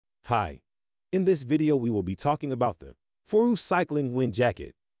Hi. In this video, we will be talking about the 4ucycling wind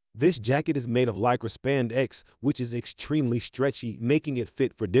jacket. This jacket is made of lycra spandex, which is extremely stretchy, making it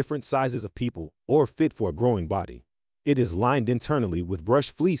fit for different sizes of people or fit for a growing body. It is lined internally with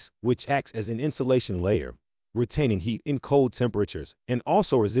brushed fleece, which acts as an insulation layer, retaining heat in cold temperatures and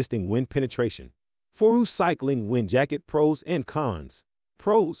also resisting wind penetration. 4ucycling wind jacket pros and cons.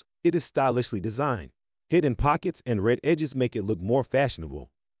 Pros: it is stylishly designed. Hidden pockets and red edges make it look more fashionable.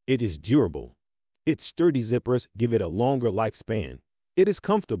 It is durable. Its sturdy zippers give it a longer lifespan. It is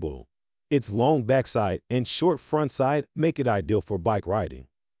comfortable. Its long backside and short front side make it ideal for bike riding.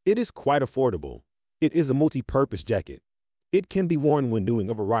 It is quite affordable. It is a multi-purpose jacket. It can be worn when doing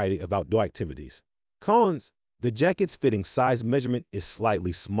a variety of outdoor activities. Cons: the jacket's fitting size measurement is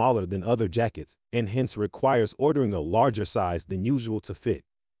slightly smaller than other jackets and hence requires ordering a larger size than usual to fit.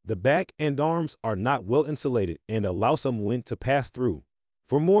 The back and arms are not well insulated and allow some wind to pass through.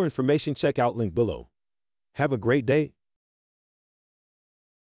 For more information, check out link below. Have a great day.